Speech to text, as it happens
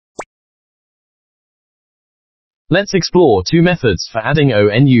Let's explore two methods for adding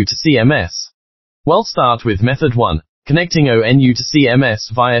ONU to CMS. We'll start with method 1, connecting ONU to CMS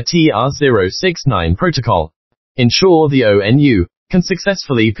via TR069 protocol. Ensure the ONU can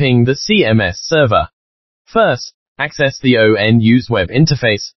successfully ping the CMS server. First, access the ONU's web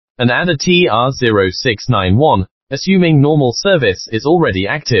interface and add a TR0691, assuming normal service is already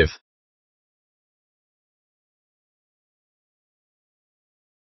active.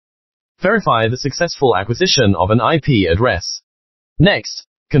 Verify the successful acquisition of an IP address. Next,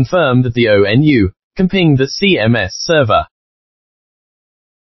 confirm that the ONU can ping the CMS server.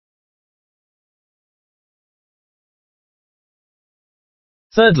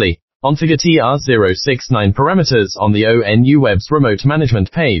 Thirdly, configure TR069 parameters on the ONU web's remote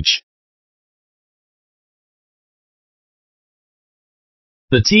management page.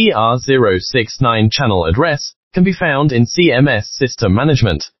 The TR069 channel address can be found in CMS System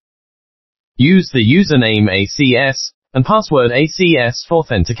Management. Use the username ACS and password ACS for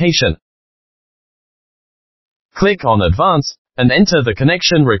authentication. Click on Advanced and enter the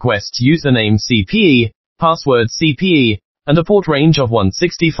connection request username CPE, password CPE, and a port range of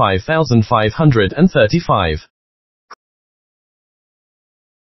 165,535.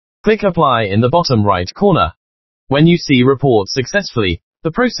 Click Apply in the bottom right corner. When you see Report successfully, the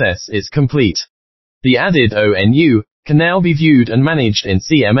process is complete. The added ONU can now be viewed and managed in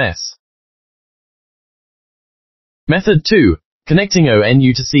CMS. Method 2, connecting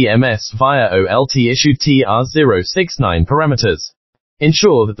ONU to CMS via OLT-issued TR069 parameters.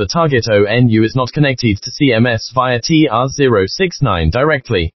 Ensure that the target ONU is not connected to CMS via TR069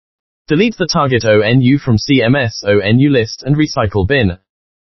 directly. Delete the target ONU from CMS ONU list and recycle bin.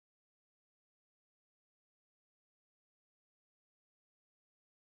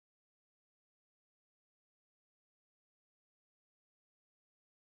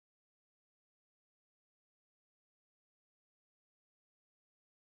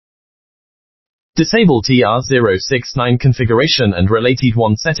 Disable TR069 configuration and related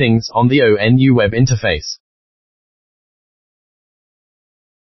WAN settings on the ONU web interface.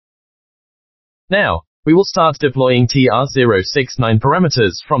 Now, we will start deploying TR069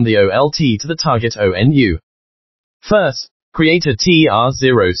 parameters from the OLT to the target ONU. First, create a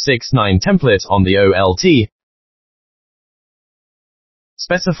TR069 template on the OLT,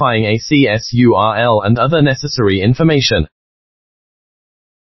 specifying ACS URL and other necessary information.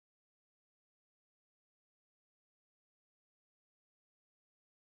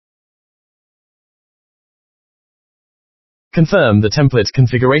 Confirm the template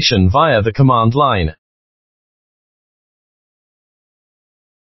configuration via the command line.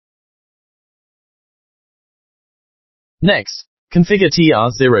 Next, configure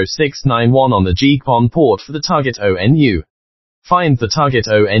TR0691 on the GPON port for the target ONU. Find the target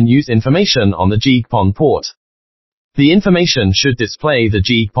ONU's information on the GPON port. The information should display the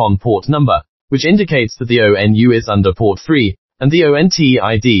GPON port number, which indicates that the ONU is under port 3, and the ONT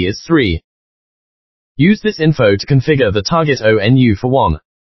ID is 3. Use this info to configure the target ONU for WAN.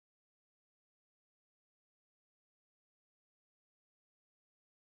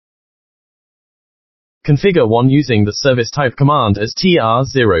 Configure WAN using the service type command as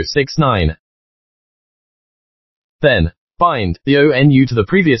TR069. Then, bind the ONU to the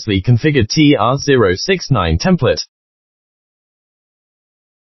previously configured TR069 template.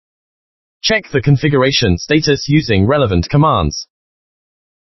 Check the configuration status using relevant commands.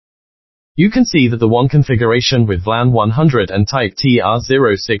 You can see that the WAN configuration with VLAN 100 and type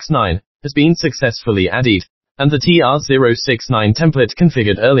TR069 has been successfully added, and the TR069 template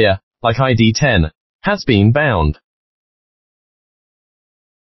configured earlier, like ID 10, has been bound.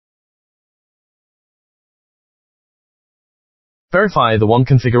 Verify the WAN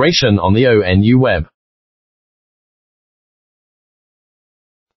configuration on the ONU web.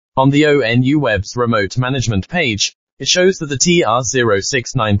 On the ONU web's remote management page, it shows that the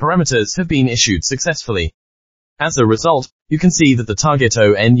TR069 parameters have been issued successfully. As a result, you can see that the target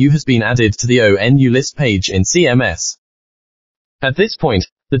ONU has been added to the ONU list page in CMS. At this point,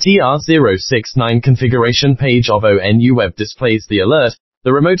 the TR069 configuration page of ONU web displays the alert,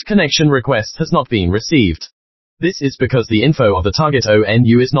 the remote connection request has not been received. This is because the info of the target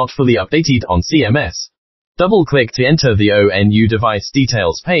ONU is not fully updated on CMS. Double-click to enter the ONU device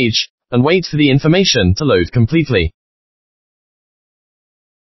details page, and wait for the information to load completely.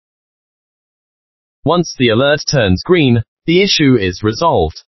 Once the alert turns green, the issue is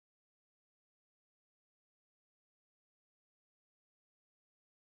resolved.